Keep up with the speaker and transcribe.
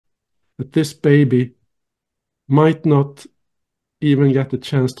that this baby might not even get the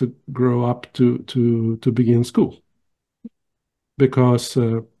chance to grow up to begin school because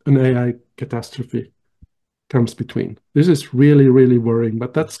an AI catastrophe comes between. This is really, really worrying,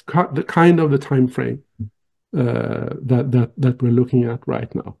 but that's the kind of the time frame that we're looking at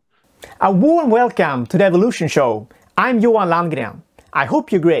right now. A warm welcome to the Evolution Show. I'm Johan Landgren. I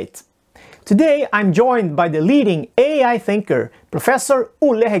hope you're great. Today I'm joined by the leading AI thinker, Professor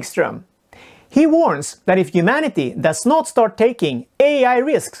Olle Häggström. He warns that if humanity does not start taking AI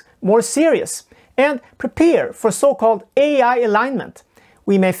risks more serious and prepare for so-called AI alignment,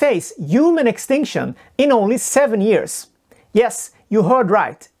 we may face human extinction in only 7 years. Yes, you heard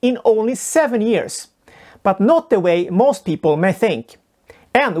right, in only 7 years. But not the way most people may think.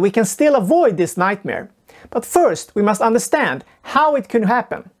 And we can still avoid this nightmare. But first, we must understand how it could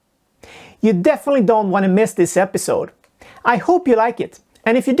happen. You definitely don't want to miss this episode. I hope you like it.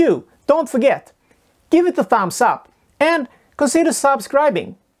 And if you do, don't forget, give it a thumbs up and consider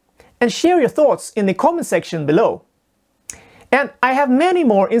subscribing. And share your thoughts in the comment section below. And I have many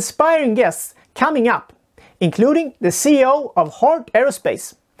more inspiring guests coming up, including the CEO of Heart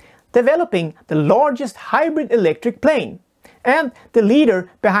Aerospace, developing the largest hybrid electric plane, and the leader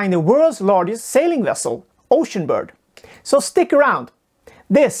behind the world's largest sailing vessel, Oceanbird. So stick around.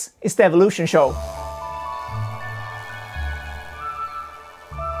 This is the Evolution Show.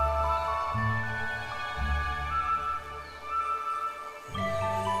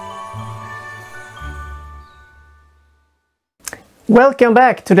 Welcome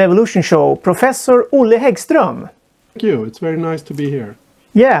back to the Evolution Show, Professor Olle Häggström. Thank you. It's very nice to be here.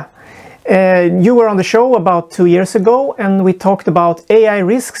 Yeah. You were on the show about 2 years ago and we talked about AI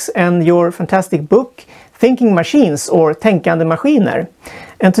risks and your fantastic book, Thinking Machines or Tänkande Maskiner.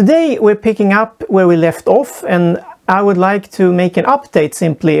 And today we're picking up where we left off, and I would like to make an update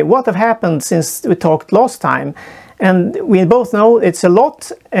simply. What have happened since we talked last time? And we both know it's a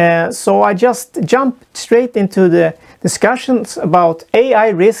lot, so I just jump straight into the discussions about AI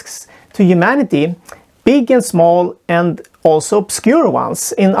risks to humanity, big and small, and also obscure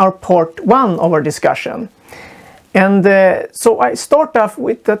ones in our part 1 of our discussion. And so I start off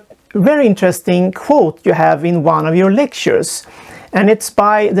with a very interesting quote you have in one of your lectures. And it's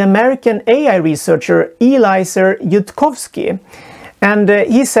by the American AI researcher Eliezer Yudkowsky. And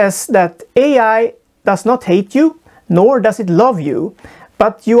he says that AI does not hate you, nor does it love you,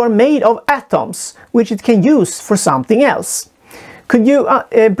 but you are made of atoms, which it can use for something else. Could you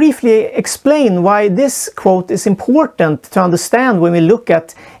briefly explain why this quote is important to understand when we look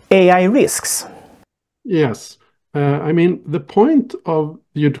at AI risks? Yes. I mean, the point of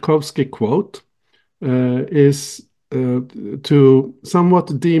the Yudkowsky quote is to somewhat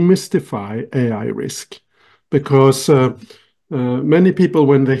demystify AI risk, because many people,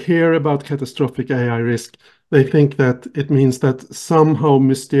 when they hear about catastrophic AI risk, they think that it means that somehow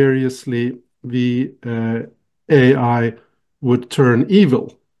mysteriously the AI would turn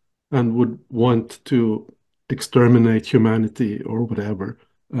evil and would want to exterminate humanity or whatever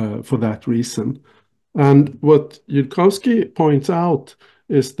for that reason. And what Yudkowsky points out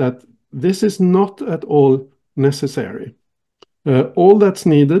is that this is not at all necessary. All that's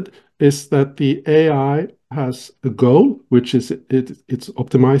needed is that the AI has a goal, which is it's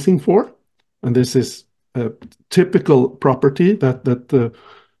optimizing for, and this is a typical property that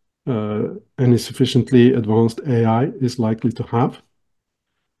any sufficiently advanced AI is likely to have.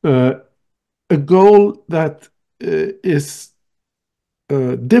 A goal that is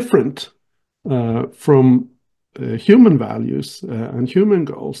different from human values and human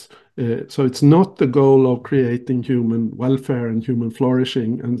goals. So it's not the goal of creating human welfare and human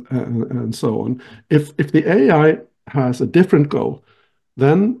flourishing and so on. If the AI has a different goal,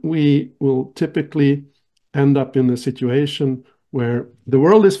 then we will typically end up in a situation where the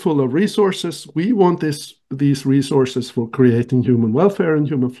world is full of resources. We want these resources for creating human welfare and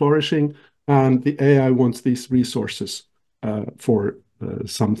human flourishing, and the AI wants these resources for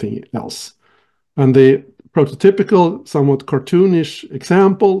something else. And the prototypical, somewhat cartoonish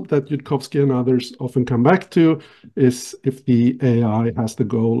example that Yudkowsky and others often come back to is if the AI has the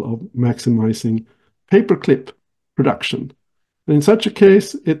goal of maximizing paperclip production. And in such a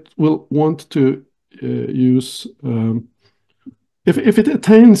case, it will want to use, if it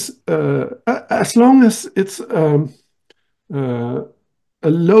attains, as long as it's a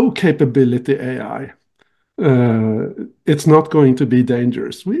low capability AI, it's not going to be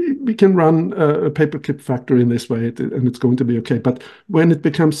dangerous. We can run a paperclip factory in this way and it's going to be okay. But when it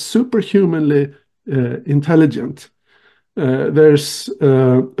becomes superhumanly intelligent, there's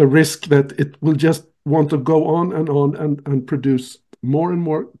a risk that it will just want to go on and produce more and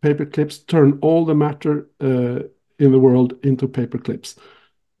more paper clips, turn all the matter in the world into paper clips.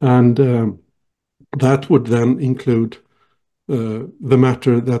 And that would then include the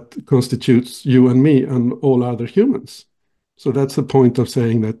matter that constitutes you and me and all other humans. So that's the point of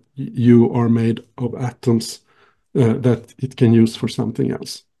saying that you are made of atoms that it can use for something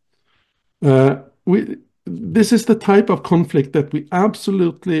else. This is the type of conflict that we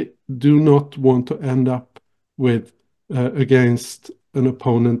absolutely do not want to end up with against an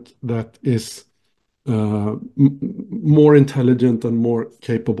opponent that is more intelligent and more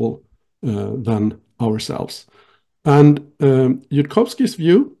capable than ourselves. And Yudkowsky's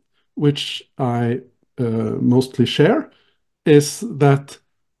view, which I mostly share, is that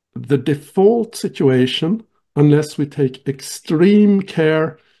the default situation, unless we take extreme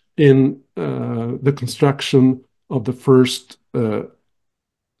care in the construction of the first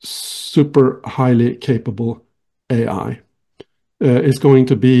super highly capable AI, is going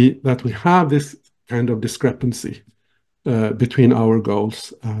to be that we have this kind of discrepancy between our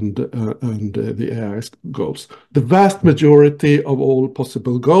goals and the AI's goals. The vast majority of all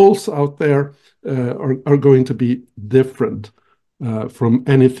possible goals out there are going to be different from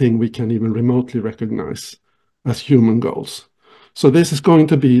anything we can even remotely recognize as human goals. So this is going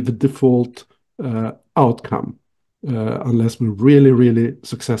to be the default outcome unless we're really, really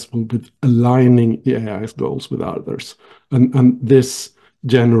successful with aligning the AI's goals with others. And this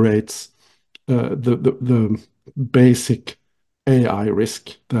generates the basic AI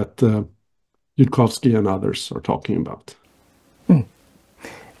risk that Yudkowsky and others are talking about.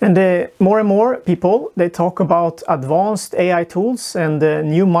 And more and more people, they talk about advanced AI tools and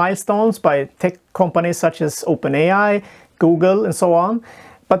new milestones by tech companies such as OpenAI, Google, and so on.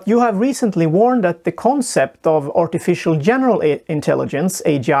 But you have recently warned that the concept of artificial general intelligence,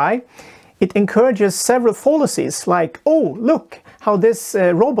 AGI, it encourages several fallacies like, oh, look how this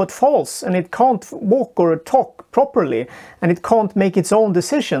robot falls and it can't walk or talk properly and it can't make its own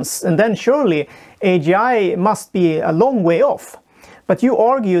decisions. And then surely AGI must be a long way off. But you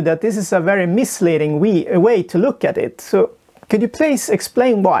argue that this is a very misleading way to look at it. So could you please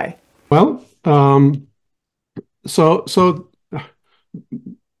explain why? Well,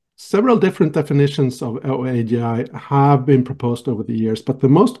 several different definitions of AGI have been proposed over the years, but the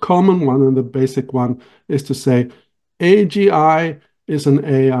most common one and the basic one is to say AGI is an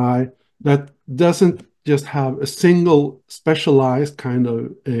AI that doesn't just have a single specialized kind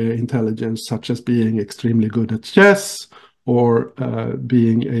of intelligence, such as being extremely good at chess or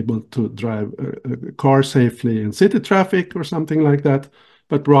being able to drive a car safely in city traffic or something like that,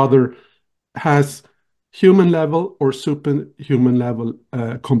 but rather has human level or superhuman level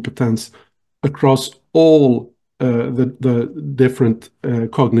competence across all the different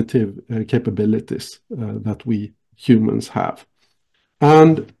cognitive capabilities that we humans have.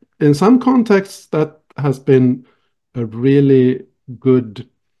 And in some contexts, that has been a really good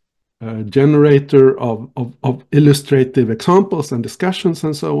generator of illustrative examples and discussions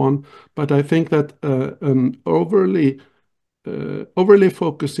and so on. But I think that overly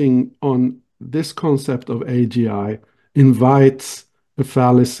focusing on this concept of AGI invites a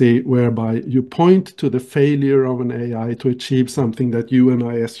fallacy whereby you point to the failure of an AI to achieve something that you and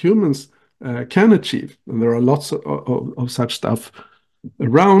I as humans can achieve. And there are lots of such stuff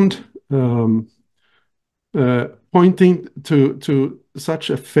around pointing to such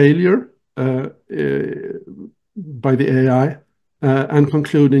a failure by the AI and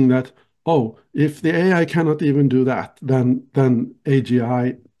concluding that, oh, if the AI cannot even do that, then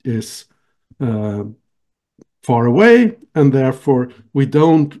AGI is far away, and therefore we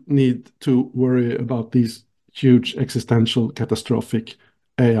don't need to worry about these huge existential catastrophic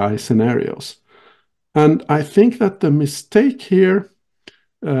AI scenarios. And I think that the mistake here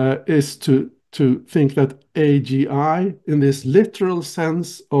is to think that AGI, in this literal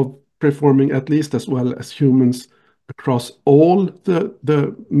sense of performing at least as well as humans across all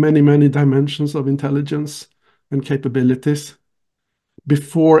the many dimensions of intelligence and capabilities,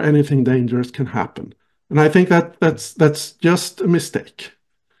 before anything dangerous can happen. And I think that that's just a mistake.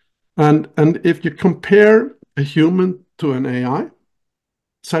 And if you compare a human to an AI,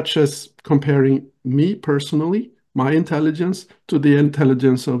 such as comparing me personally, my intelligence, to the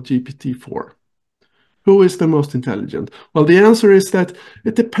intelligence of GPT-4, who is the most intelligent? Well, the answer is that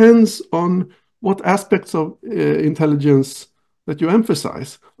it depends on what aspects of intelligence that you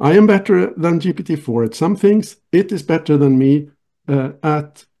emphasize. I am better than GPT-4 at some things. It is better than me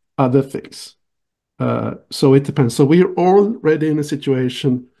at other things. So it depends. So we are already in a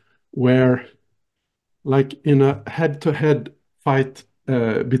situation where, like in a head-to-head fight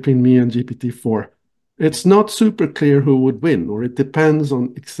between me and GPT-4, it's not super clear who would win, or it depends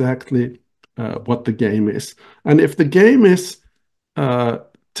on exactly what the game is. And if the game is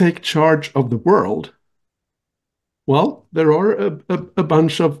take charge of the world, well, there are a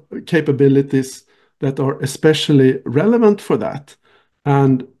bunch of capabilities that are especially relevant for that.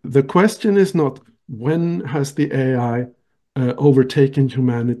 And the question is not when has the AI overtaken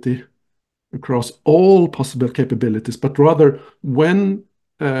humanity across all possible capabilities, but rather when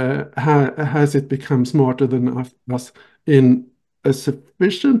has it become smarter than us in a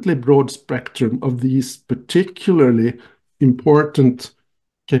sufficiently broad spectrum of these particularly important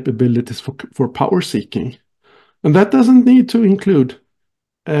capabilities for power seeking. And that doesn't need to include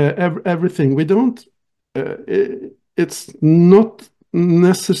everything. We don't, it's not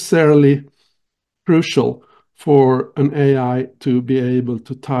necessarily crucial for an AI to be able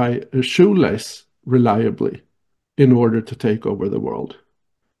to tie a shoelace reliably in order to take over the world.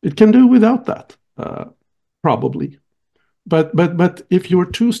 It can do without that, probably. But if you're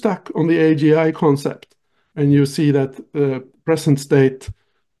too stuck on the AGI concept and you see that present state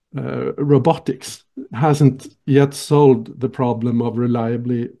robotics hasn't yet solved the problem of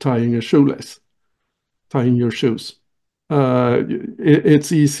reliably tying a shoelace, tying your shoes,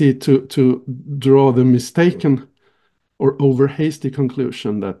 it's easy to draw the mistaken or over hasty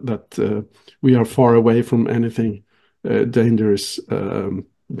conclusion that we are far away from anything dangerous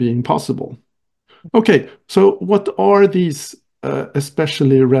being possible. Okay, so what are these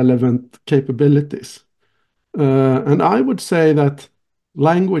especially relevant capabilities? And I would say that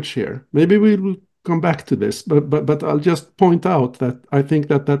language here, maybe we will come back to this, but I'll just point out that I think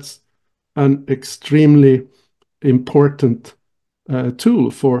that that's an extremely important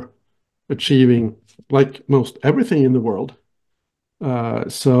tool for achieving like most everything in the world.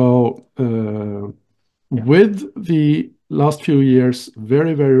 With the last few years,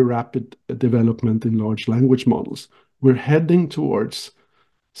 very, very rapid development in large language models, we're heading towards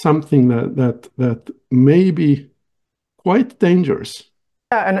something that may be quite dangerous.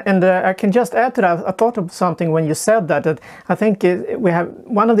 Yeah, and I can just add to that. I thought of something when you said that I think we have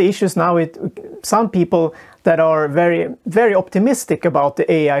one of the issues now with some people that are very, very optimistic about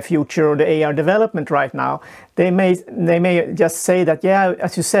the AI future or the AI development right now. They may just say that, yeah,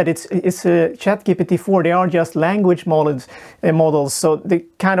 as you said, it's a ChatGPT-4. They are just language models, so they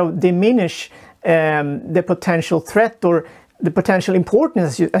kind of diminish the potential threat or the potential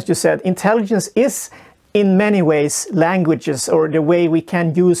importance, as you said. Intelligence is in many ways languages, or the way we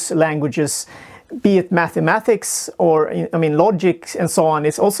can use languages, be it mathematics or logic and so on.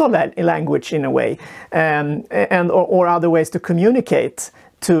 It's also a language in a way, or other ways to communicate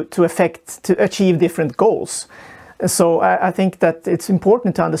to achieve different goals. So I think that it's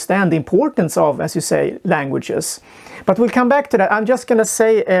important to understand the importance of, as you say, languages. But we'll come back to that. I'm just going to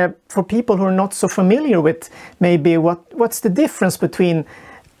say, for people who are not so familiar with maybe what's the difference between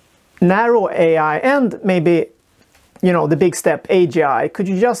narrow AI and maybe, the big step AGI. Could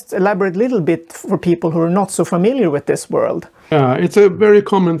you just elaborate a little bit for people who are not so familiar with this world? Yeah, it's a very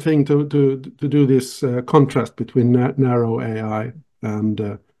common thing to do this contrast between narrow AI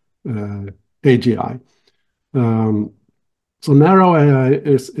and AGI. So narrow AI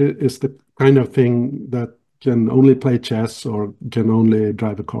is the kind of thing that can only play chess or can only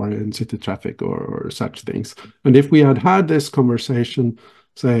drive a car in city traffic or such things. And if we had this conversation,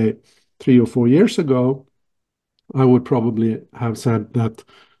 say 3 or 4 years ago, I would probably have said that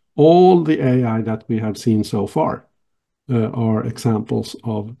all the AI that we have seen so far are examples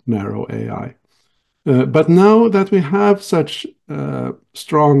of narrow AI. But now that we have such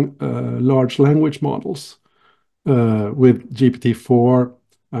strong large language models with GPT-4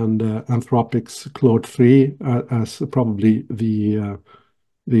 and Anthropic's Claude 3 as probably the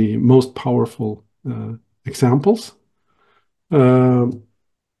most powerful examples,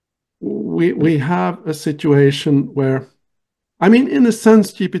 we have a situation where, in a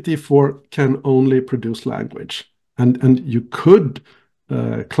sense, GPT-4 can only produce language. And you could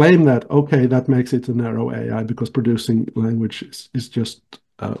claim that, okay, that makes it a narrow AI because producing language is just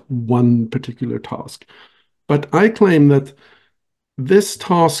one particular task. But I claim that this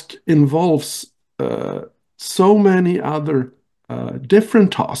task involves so many other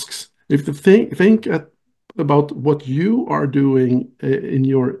different tasks. If you think about what you are doing in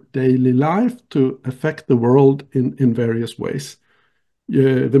your daily life to affect the world in various ways,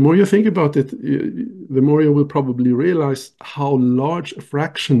 the more you think about it, the more you will probably realize how large a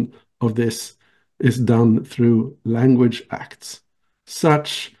fraction of this is done through language acts,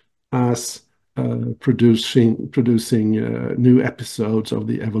 such as producing new episodes of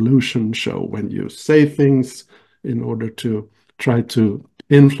the Evolution show when you say things in order to try to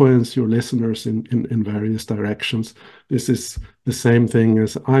influence your listeners in various directions. This is the same thing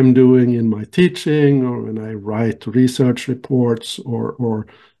as I'm doing in my teaching, or when I write research reports, or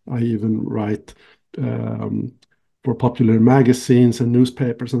I even write for popular magazines and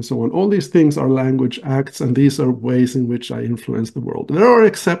newspapers and so on. All these things are language acts, and these are ways in which I influence the world. There are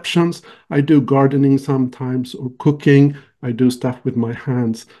exceptions. I do gardening sometimes, or cooking. I do stuff with my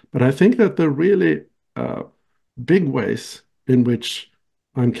hands. But I think that the really big ways in which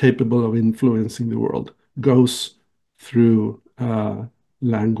I'm capable of influencing the world goes through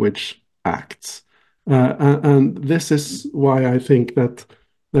language acts. And this is why I think that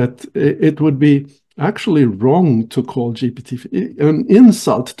it would be actually wrong to call GPT an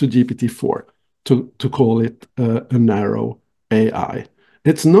insult to GPT-4 to call it a narrow AI.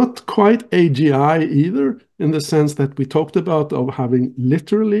 It's not quite AGI either, in the sense that we talked about, of having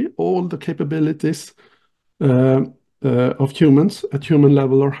literally all the capabilities of humans at human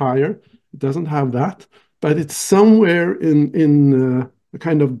level or higher. It doesn't have that, but it's somewhere in a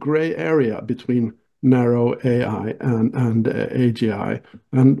kind of gray area between narrow AI and AGI.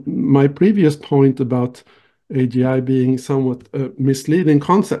 And my previous point about AGI being somewhat a misleading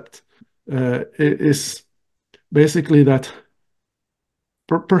concept is basically that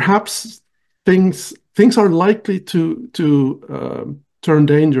perhaps things are likely to turn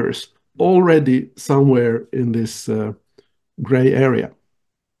dangerous already somewhere in this gray area,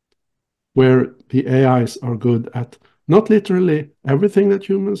 where the AIs are good at not literally everything that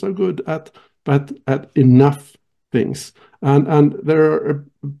humans are good at, but at enough things. And there are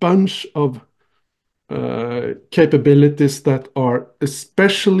a bunch of capabilities that are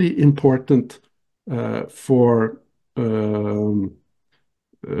especially important for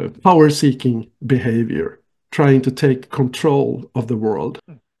power-seeking behavior, trying to take control of the world.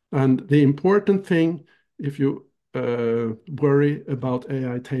 And the important thing, if you worry about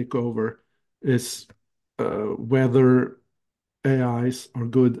AI takeover, is whether AIs are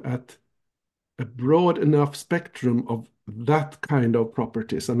good at a broad enough spectrum of that kind of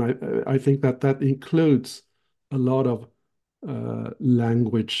properties. And I think that includes a lot of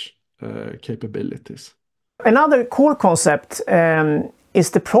language capabilities. Another core concept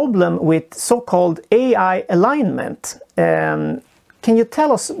is the problem with so-called AI alignment. Can you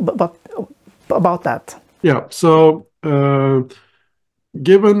tell us about that? Yeah, so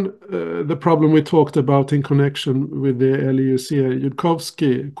given the problem we talked about in connection with the Eliezer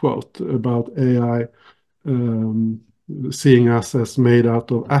Yudkowsky quote about AI seeing us as made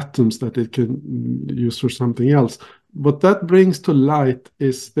out of atoms that it can use for something else, what that brings to light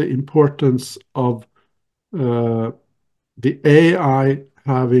is the importance of the AI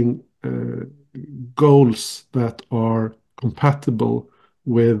having goals that are compatible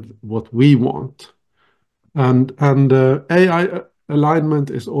with what we want. And AI alignment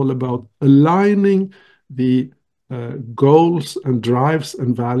is all about aligning the goals and drives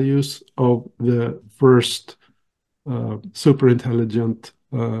and values of the first superintelligent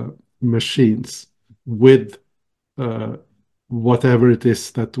machines with whatever it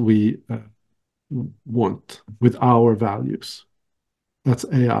is that we want, with our values. That's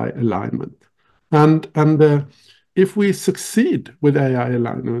AI alignment. And if we succeed with AI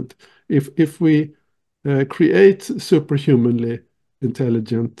alignment, if we create superhumanly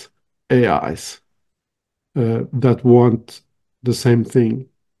intelligent AIs that want the same thing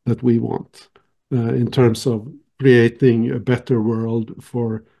that we want in terms of creating a better world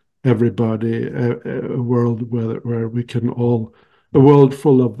for everybody, a world where we can all, a world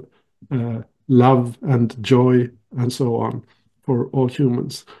full of love and joy and so on for all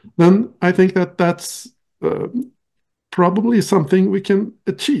humans, then I think that that's probably something we can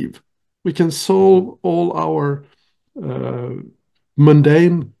achieve. We can solve all our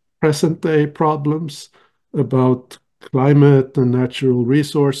mundane present-day problems about climate and natural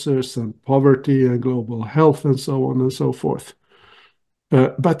resources and poverty and global health and so on and so forth.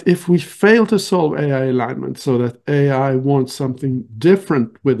 But if we fail to solve AI alignment so that AI wants something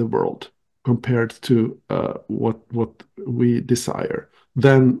different with the world compared to what we desire,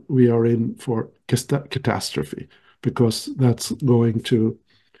 then we are in for catastrophe, because that's going to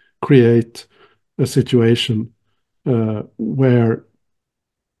create a situation where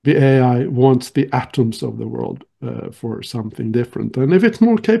the AI wants the atoms of the world for something different. And if it's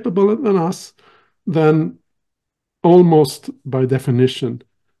more capable than us, then almost by definition,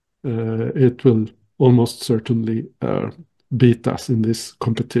 it will almost certainly beat us in this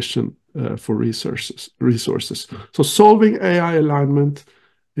competition for resources. So solving AI alignment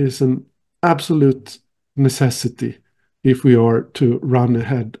is an absolute necessity if we are to run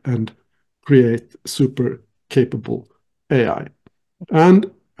ahead and create super capable AI.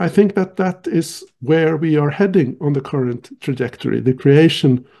 And I think that that is where we are heading on the current trajectory, the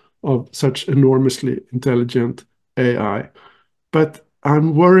creation of such enormously intelligent AI. But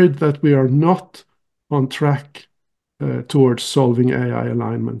I'm worried that we are not on track towards solving AI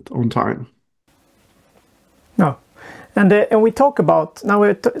alignment on time. No. And we talk about,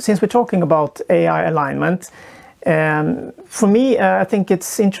 now since we're talking about AI alignment, for me, I think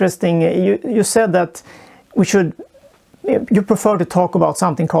it's interesting, you said that you prefer to talk about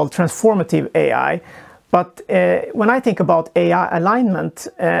something called transformative AI. But when I think about AI alignment,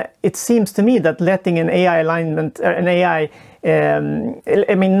 it seems to me that letting an AI alignment,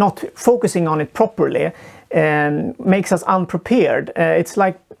 not focusing on it properly, makes us unprepared. It's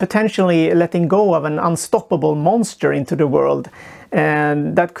like potentially letting go of an unstoppable monster into the world,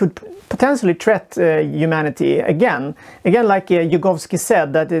 and that could potentially threat humanity again. Again, like Vygotsky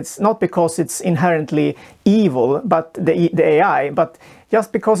said, that it's not because it's inherently evil, but the AI, but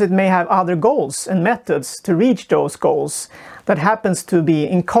just because it may have other goals and methods to reach those goals that happens to be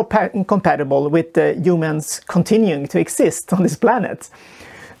incompatible with humans continuing to exist on this planet.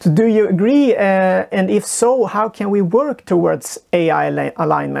 So do you agree? And if so, how can we work towards AI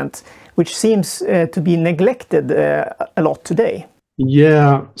alignment, which seems to be neglected a lot today?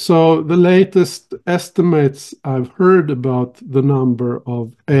 Yeah, so the latest estimates I've heard about the number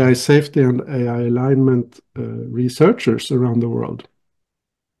of AI safety and AI alignment researchers around the world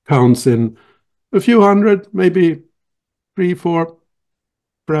counts in a few hundred, maybe 3, 4,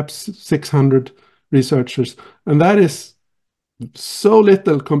 perhaps 600 researchers. And that is so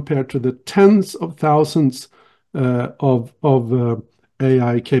little compared to the tens of thousands of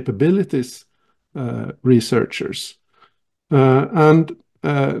AI capabilities researchers. And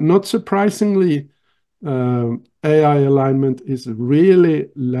not surprisingly, AI alignment is really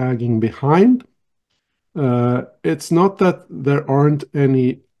lagging behind. It's not that there aren't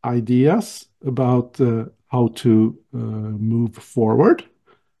any ideas about how to move forward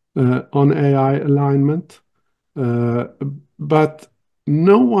on AI alignment, but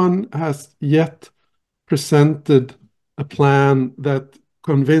no one has yet presented a plan that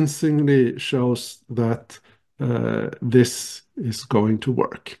convincingly shows that this is going to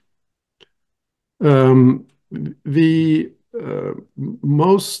work. The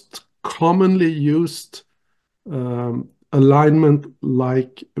most commonly used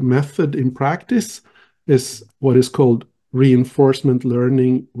alignment-like method in practice is what is called reinforcement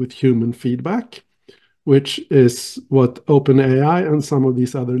learning with human feedback, which is what OpenAI and some of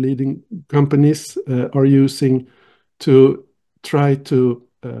these other leading companies are using to try to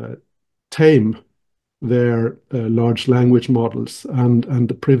tame their large language models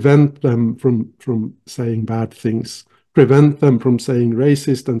and prevent them from saying bad things, prevent them from saying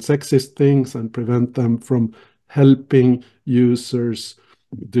racist and sexist things, and prevent them from helping users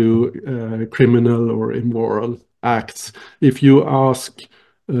do criminal or immoral acts. If you ask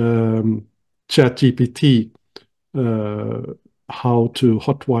ChatGPT how to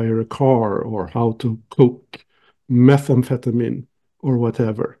hotwire a car or how to cook methamphetamine or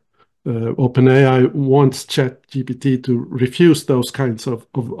whatever, OpenAI wants ChatGPT to refuse those kinds of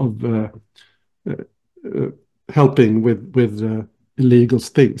helping with illegal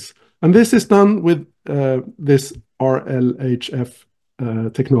things. And this is done with this RLHF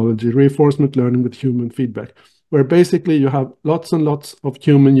technology, reinforcement learning with human feedback, where basically you have lots and lots of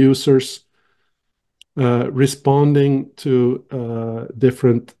human users responding to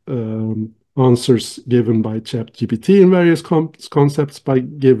different answers given by ChatGPT in various concepts by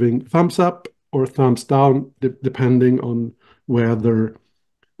giving thumbs up or thumbs down, depending on whether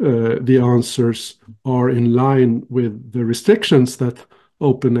the answers are in line with the restrictions that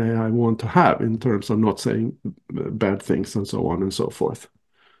OpenAI want to have in terms of not saying bad things and so on and so forth.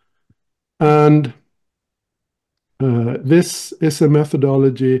 And this is a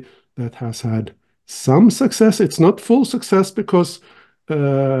methodology that has had some success. It's not full success because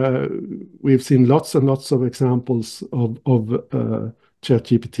we've seen lots and lots of examples of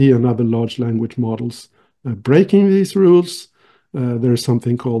ChatGPT and other large language models breaking these rules. There's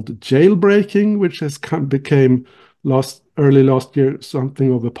something called jailbreaking, which has became early last year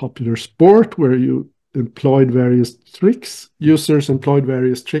something of a popular sport, where you employed various tricks. Users employed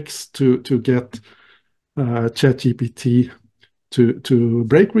various tricks to get ChatGPT to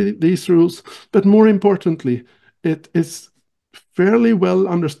break these rules. But more importantly, it is fairly well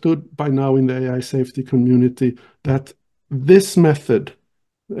understood by now in the AI safety community that this method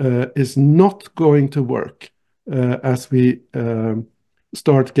is not going to work as we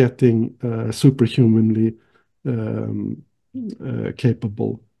start getting superhumanly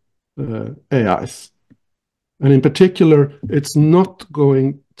capable AIs. And in particular, it's not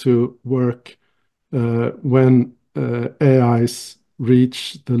going to work when AIs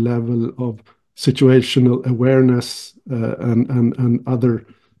reach the level of situational awareness and other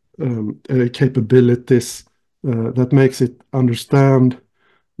capabilities that makes it understand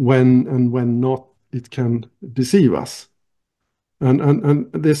when and when not it can deceive us.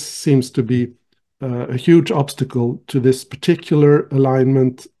 And this seems to be a huge obstacle to this particular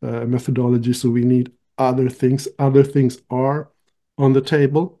alignment methodology. So we need other things. Other things are on the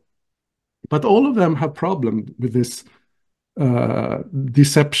table, but all of them have problems with this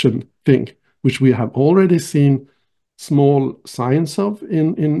deception thing, which we have already seen small signs of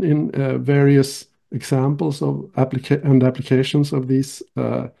in various examples of applications of these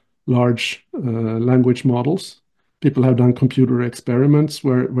large language models. People have done computer experiments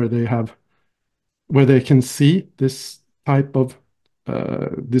where they can see this type of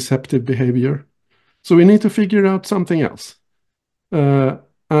deceptive behavior. So we need to figure out something else.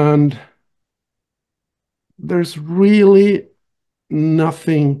 And there's really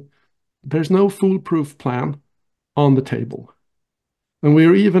nothing, there's no foolproof plan on the table. And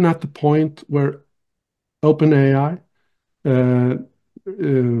we're even at the point where OpenAI,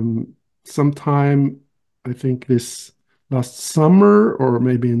 sometime, I think this last summer or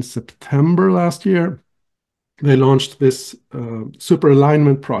maybe in September last year, they launched this super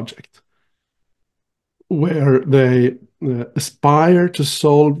alignment project where they aspire to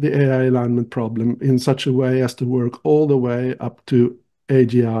solve the AI alignment problem in such a way as to work all the way up to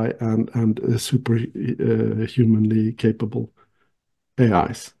AGI and super humanly capable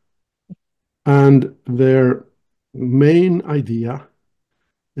AIs. And their main idea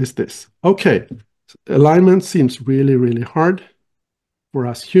is this. Okay, alignment seems really, really hard for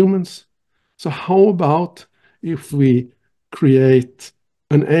us humans. So how about if we create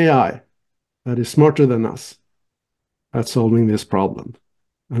an AI that is smarter than us at solving this problem,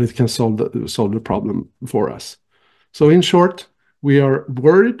 and it can solve the problem for us. So in short, we are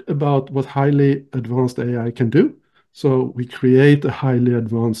worried about what highly advanced AI can do. So we create a highly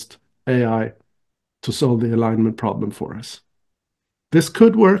advanced AI to solve the alignment problem for us. This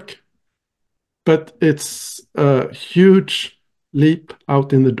could work, but it's a huge leap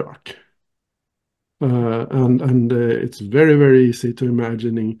out in the dark. And it's very, very easy to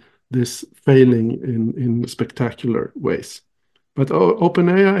imagining this failing in spectacular ways. But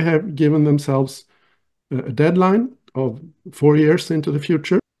OpenAI have given themselves a deadline of 4 years into the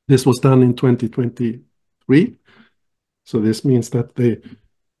future. This was done in 2023. So this means that they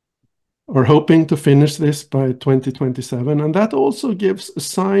are hoping to finish this by 2027. And that also gives a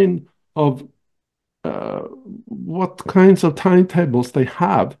sign of what kinds of timetables they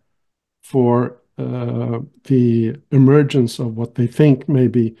have for the emergence of what they think may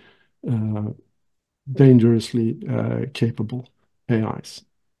be dangerously capable AIs.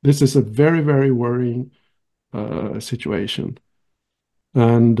 This is a very, very worrying situation.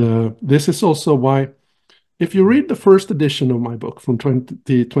 And this is also why, if you read the first edition of my book from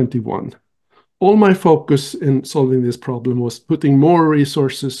 2021, all my focus in solving this problem was putting more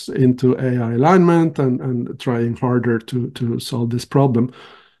resources into AI alignment and trying harder to solve this problem.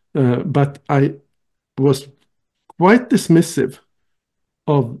 But I was quite dismissive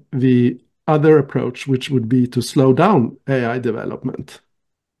of the other approach, which would be to slow down AI development.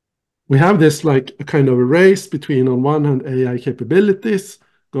 We have this like a kind of a race between, on one hand, AI capabilities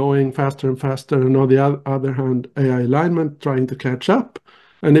going faster and faster, and on the other hand, AI alignment trying to catch up.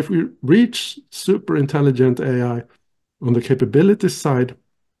 And if we reach super intelligent AI on the capabilities side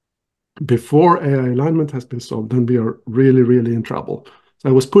before AI alignment has been solved, then we are really, really in trouble. So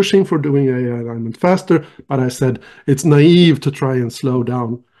I was pushing for doing AI alignment faster, but I said it's naive to try and slow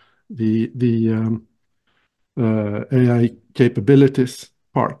down the AI capabilities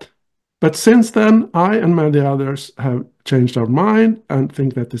part. But since then, I and many others have changed our mind and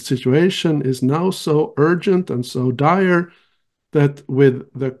think that the situation is now so urgent and so dire that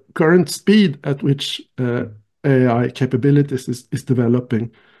with the current speed at which AI capabilities is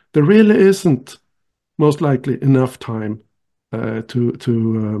developing, there really isn't most likely enough time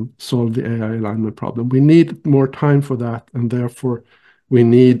to solve the AI alignment problem. We need more time for that, and therefore we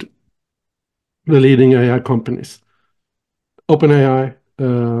need the leading AI companies, OpenAI,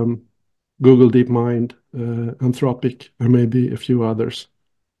 Google DeepMind, Anthropic, and maybe a few others,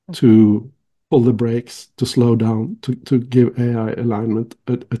 to pull the brakes, to slow down, to give AI alignment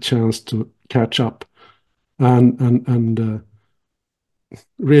a chance to catch up, and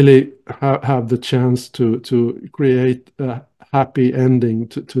really have the chance to create a happy ending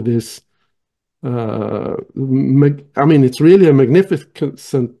to this. I mean, it's really a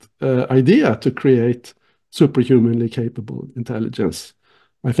magnificent idea to create superhumanly capable intelligence.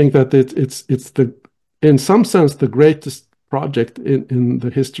 I think that it's in some sense the greatest project in the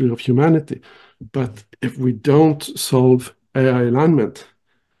history of humanity. But if we don't solve AI alignment,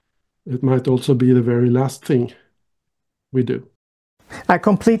 it might also be the very last thing we do. I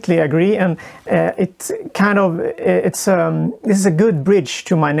completely agree, and this is a good bridge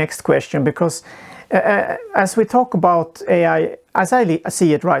to my next question, because as we talk about AI, as I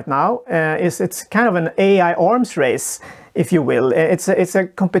see it right now, it's kind of an AI arms race, if you will. It's a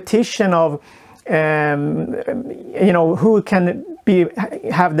competition of who can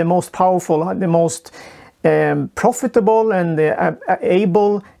have the most powerful, the most profitable and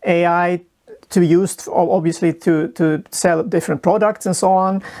able AI to be used, obviously, to sell different products and so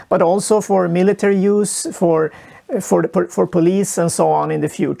on, but also for military use, for police and so on in the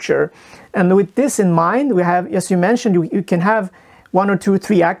future. And with this in mind, we have, as you mentioned, you can have 1 or 2,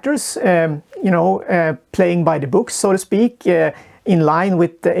 3 actors, playing by the books, so to speak, in line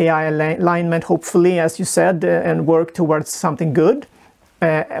with the AI alignment, hopefully, as you said, and work towards something good.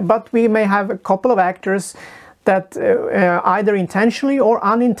 But we may have a couple of actors that either intentionally or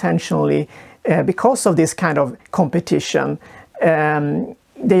unintentionally, because of this kind of competition,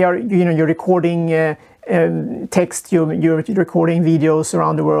 they are, you're recording text, you're recording videos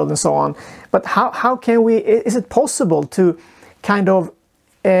around the world and so on. But how can we, is it possible to kind of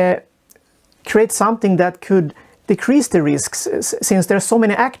create something that could decrease the risks, since there's so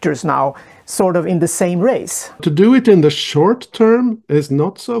many actors now sort of in the same race? To do it in the short term is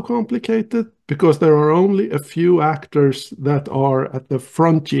not so complicated, because there are only a few actors that are at the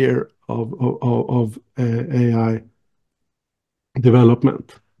frontier of AI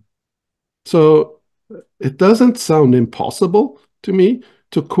development. So it doesn't sound impossible to me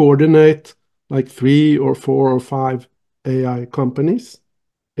to coordinate like 3 or 4 or 5 AI companies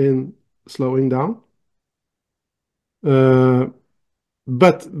in slowing down.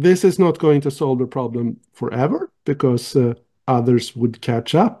 But this is not going to solve the problem forever, because others would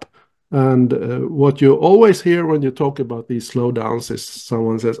catch up. And what you always hear when you talk about these slowdowns is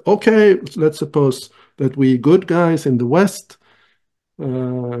someone says, okay, let's suppose that we good guys in the West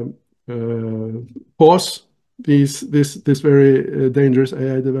pause this very dangerous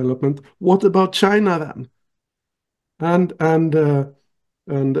AI development. What about China then?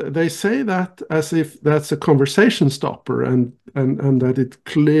 And they say that as if that's a conversation stopper, and that it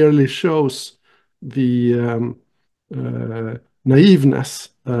clearly shows the naiveness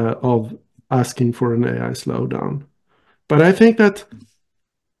of asking for an AI slowdown. But I think that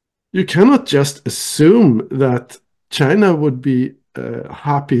you cannot just assume that China would be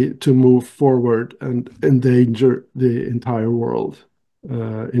happy to move forward and endanger the entire world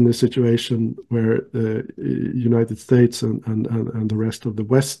in a situation where the United States and the rest of the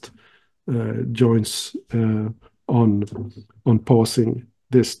West joins on pausing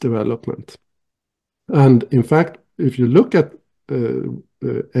this development. And in fact, if you look at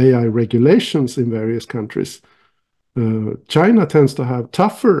AI regulations in various countries, China tends to have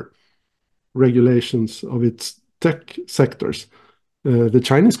tougher regulations of its tech sectors. The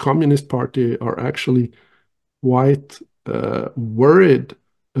Chinese Communist Party are actually quite worried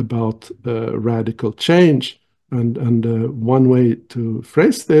about radical change. And one way to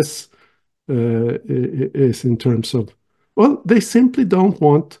phrase this is in terms of, well, they simply don't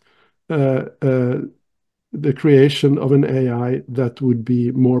want the creation of an AI that would be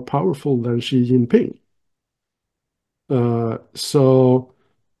more powerful than Xi Jinping. So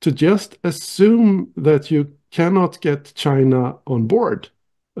to just assume that you cannot get China on board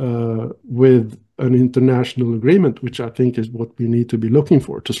with an international agreement, which I think is what we need to be looking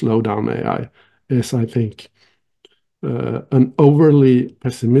for to slow down AI, is, I think, an overly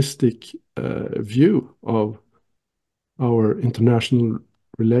pessimistic view of our international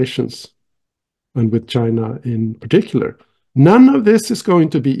relations, and with China in particular. None of this is going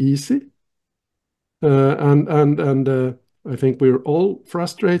to be easy. And I think we're all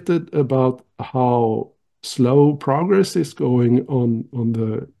frustrated about how slow progress is going on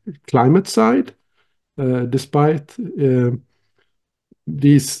the climate side, despite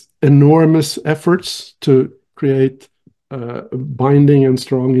these enormous efforts to create binding and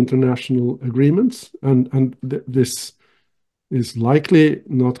strong international agreements. And this is likely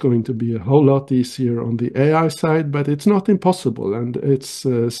not going to be a whole lot easier on the AI side, but it's not impossible. And it's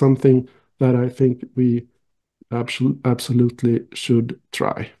something that I think we absolutely should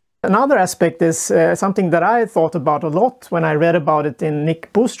try. Another aspect is something that I thought about a lot when I read about it in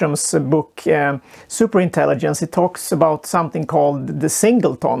Nick Bostrom's book, Superintelligence. It talks about something called the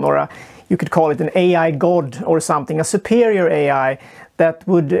singleton, or you could call it an AI god or something, a superior AI that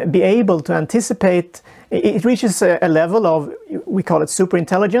would be able to anticipate. It reaches a level of, we call it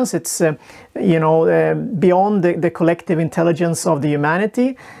superintelligence. It's beyond the collective intelligence of the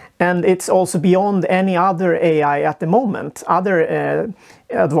humanity, and it's also beyond any other AI at the moment, other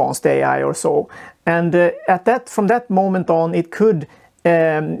advanced AI or so. And from that moment on, it could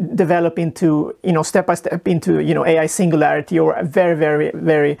develop into, step by step into, AI singularity, or a very, very,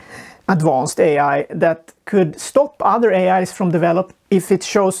 very advanced AI that could stop other AIs from develop if it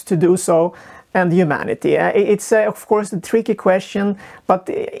chose to do so, and humanity. It's of course a tricky question, but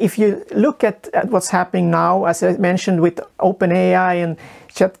if you look at what's happening now, as I mentioned, with OpenAI and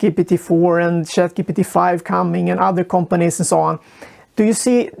ChatGPT-4 and ChatGPT-5 coming and other companies and so on, do you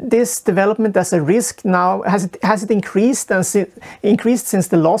see this development as a risk now? Has it increased increased since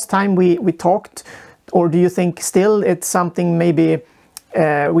the last time we talked, or do you think still it's something maybe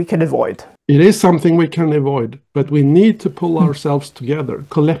we can avoid? It is something we can avoid, but we need to pull ourselves together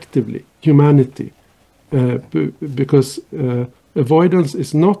collectively, humanity, because avoidance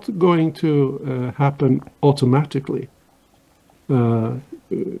is not going to happen automatically.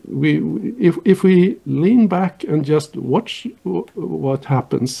 If we lean back and just watch what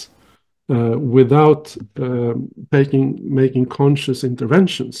happens without making conscious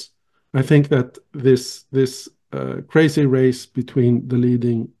interventions, I think that this crazy race between the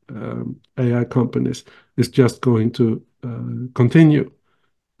leading AI companies is just going to continue,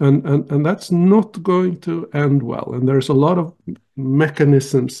 and that's not going to end well. And there's a lot of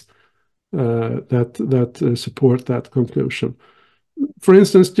mechanisms that support that conclusion. For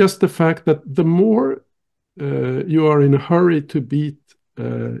instance, just the fact that the more you are in a hurry to beat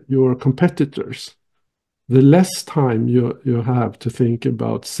your competitors, the less time you have to think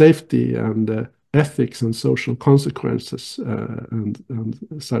about safety and ethics and social consequences and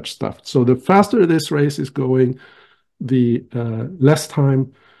such stuff. So the faster this race is going, the less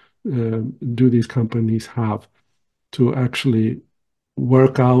time do these companies have to actually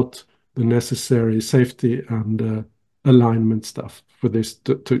work out the necessary safety and alignment stuff for this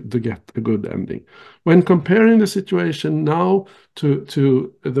to get a good ending. When comparing the situation now to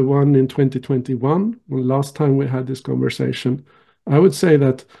the one in 2021, when last time we had this conversation, I would say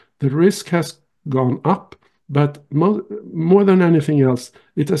that the risk has gone up, but more than anything else,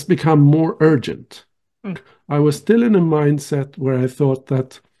 it has become more urgent. I was still in a mindset where I thought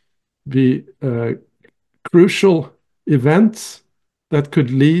that the crucial events that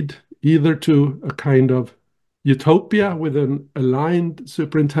could lead either to a kind of utopia with an aligned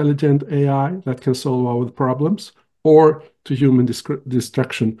superintelligent AI that can solve all the problems, or to human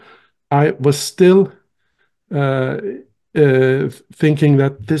destruction, I was still thinking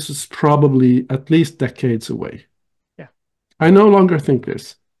that this is probably at least decades away. Yeah, I no longer think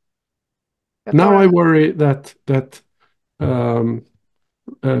this. Now I worry that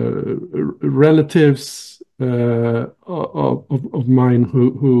relatives of mine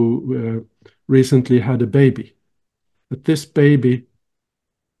who recently had a baby, that this baby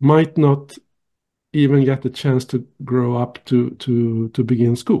might not even get the chance to grow up to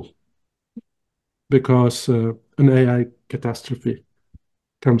begin school because an AI catastrophe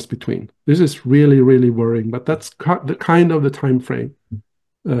comes between. This is really, really worrying, but that's the kind of the time frame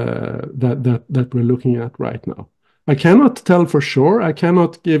that we're looking at right now. I cannot tell for sure. I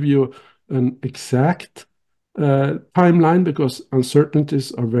cannot give you an exact timeline because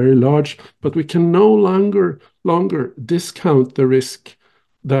uncertainties are very large, but we can no longer discount the risk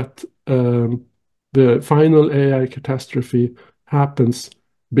that the final AI catastrophe happens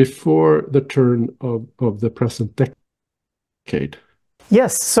before the turn of the present decade.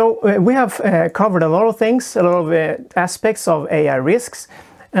 Yes, so we have covered a lot of things, a lot of aspects of AI risks.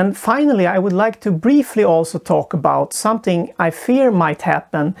 And finally, I would like to briefly also talk about something I fear might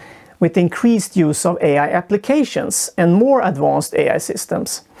happen with increased use of AI applications and more advanced AI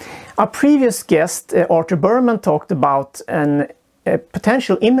systems. Our previous guest, Arthur Berman, talked about a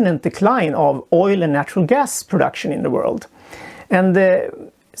potential imminent decline of oil and natural gas production in the world. And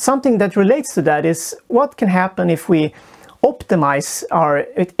something that relates to that is what can happen if we optimize our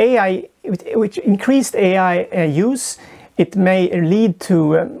AI, with increased AI use. It may lead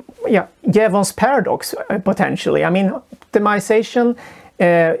to Jevons paradox potentially. I mean, optimization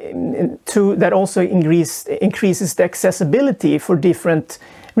that also increases the accessibility for different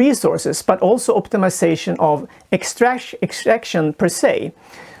resources, but also optimization of extraction per se.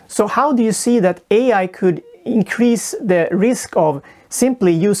 So how do you see that AI could increase the risk of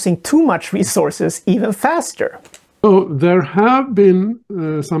simply using too much resources even faster? So there have been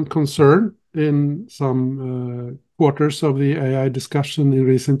some concern in some quarters of the AI discussion in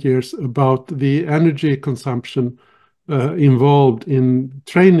recent years about the energy consumption involved in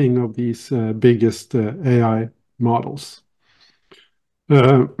training of these biggest AI models.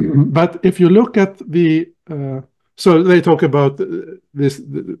 But if you look at so they talk about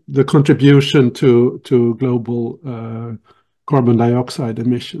the contribution to global carbon dioxide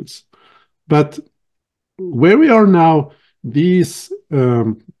emissions. But where we are now, these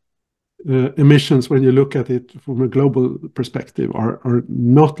emissions, when you look at it from a global perspective, are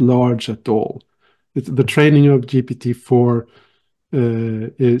not large at all. The training of GPT-4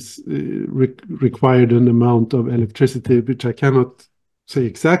 required an amount of electricity, which I cannot say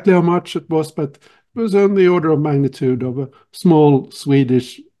exactly how much it was, but it was on the order of magnitude of a small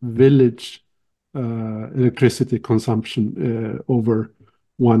Swedish village electricity consumption over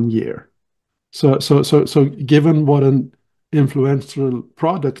 1 year. So given what an influential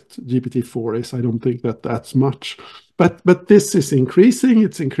product GPT-4 is, I don't think that that's much. But this is increasing.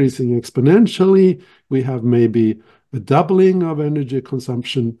 It's increasing exponentially. We have maybe a doubling of energy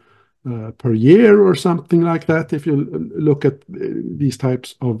consumption per year or something like that, if you look at these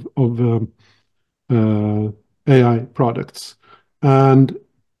types of AI products. And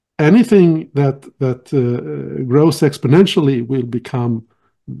anything that grows exponentially will become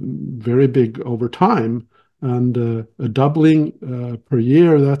very big over time. And a doubling per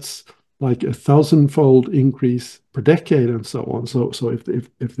year, that's like a 1,000-fold increase per decade and so on. So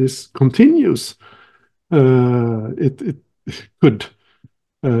if this continues, it could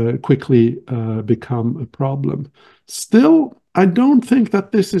quickly become a problem. Still, I don't think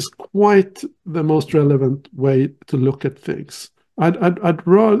that this is quite the most relevant way to look at things. I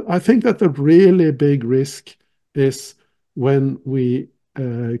think that the really big risk is when we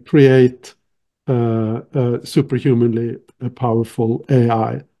create superhumanly powerful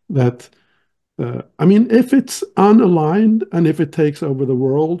AI that, I mean, if it's unaligned and if it takes over the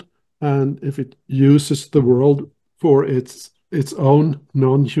world and if it uses the world for its own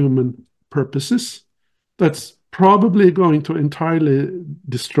non-human purposes, that's probably going to entirely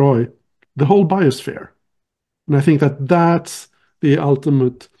destroy the whole biosphere. And I think that that's the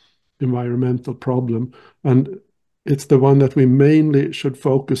ultimate environmental problem. And it's the one that we mainly should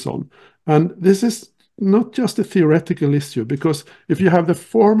focus on. And this is not just a theoretical issue, because if you have the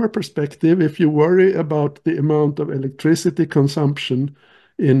former perspective, if you worry about the amount of electricity consumption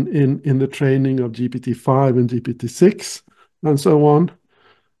in the training of GPT-5 and GPT-6 and so on,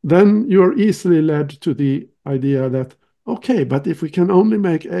 then you're easily led to the idea that, okay, but if we can only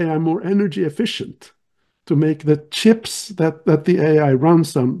make AI more energy efficient, to make the chips that the AI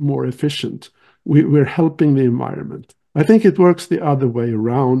runs on more efficient, we're helping the environment. I think it works the other way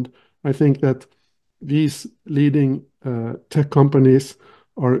around. I think that these leading tech companies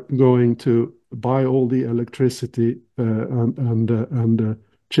are going to buy all the electricity and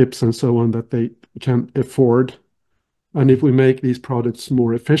chips and so on that they can afford. And if we make these products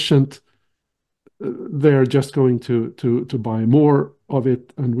more efficient, they're just going to buy more of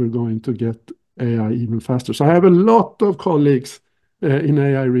it, and we're going to get AI even faster. So I have a lot of colleagues in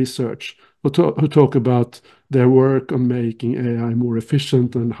AI research who talk about their work on making AI more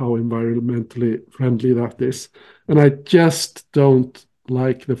efficient and how environmentally friendly that is. And I just don't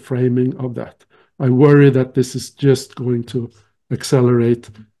like the framing of that. I worry that this is just going to accelerate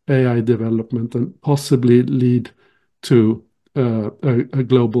AI development and possibly lead to a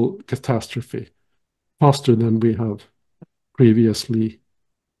global catastrophe faster than we have previously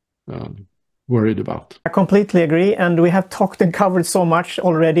worried about. I completely agree, and we have talked and covered so much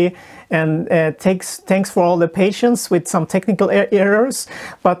already, and thanks for all the patience with some technical errors,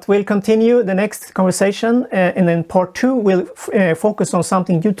 but we'll continue the next conversation, and in part 2 we'll focus on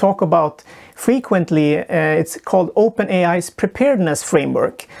something you talk about frequently. It's called OpenAI's preparedness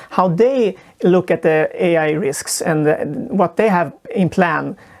framework, how they look at the AI risks and what they have in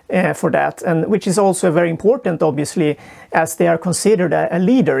plan for that, and which is also very important, obviously, as they are considered a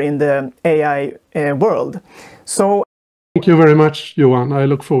leader in the AI world. So thank you very much, Johan. I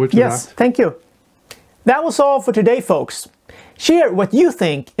look forward to that. Yes, thank you. That was all for today, folks. Share what you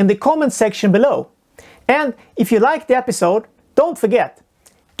think in the comment section below. And if you liked the episode, don't forget,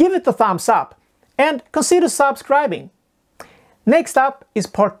 give it a thumbs up and consider subscribing. Next up is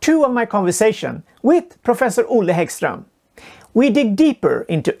part 2 of my conversation with Professor Olle Häggström. We dig deeper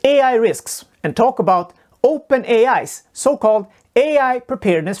into AI risks and talk about OpenAI's so-called AI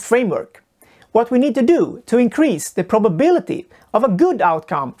preparedness framework. What we need to do to increase the probability of a good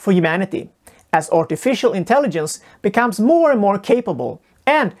outcome for humanity as artificial intelligence becomes more and more capable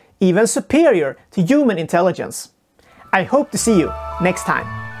and even superior to human intelligence. I hope to see you next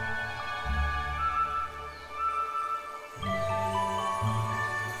time.